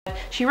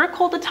she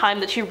recalled the time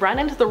that she ran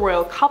into the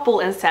royal couple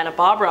in Santa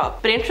Barbara.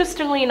 But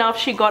interestingly enough,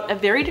 she got a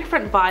very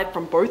different vibe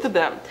from both of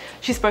them.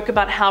 She spoke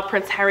about how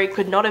Prince Harry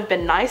could not have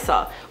been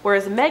nicer,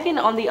 whereas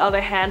Meghan, on the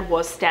other hand,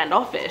 was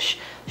standoffish.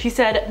 She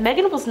said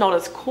Meghan was not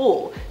as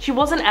cool. She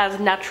wasn't as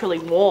naturally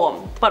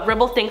warm. But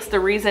Rebel thinks the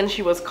reason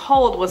she was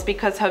cold was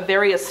because her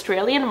very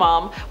Australian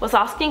mom was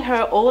asking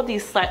her all of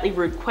these slightly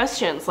rude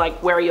questions like,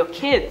 "Where are your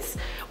kids?"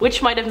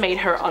 which might have made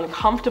her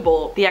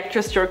uncomfortable. The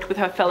actress joked with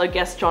her fellow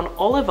guest John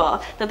Oliver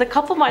that the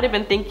couple might have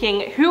been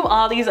thinking, who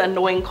are these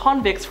annoying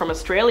convicts from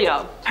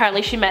Australia?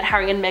 Apparently she met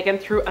Harry and Meghan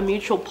through a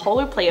mutual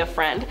polo player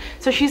friend,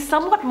 so she's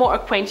somewhat more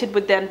acquainted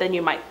with them than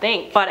you might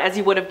think. But as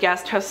you would have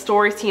guessed, her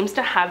story seems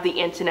to have the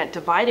internet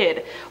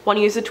divided. One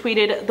user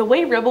tweeted, "The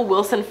way Rebel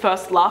Wilson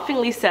first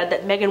laughingly said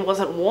that Meghan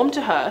wasn't warm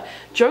to her,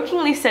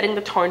 jokingly setting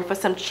the tone for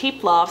some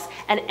cheap laughs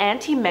and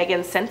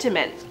anti-Meghan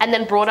sentiment, and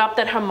then brought up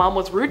that her mum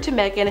was rude to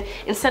Meghan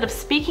instead of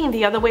speaking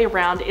the other way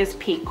around is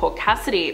peak caucasity."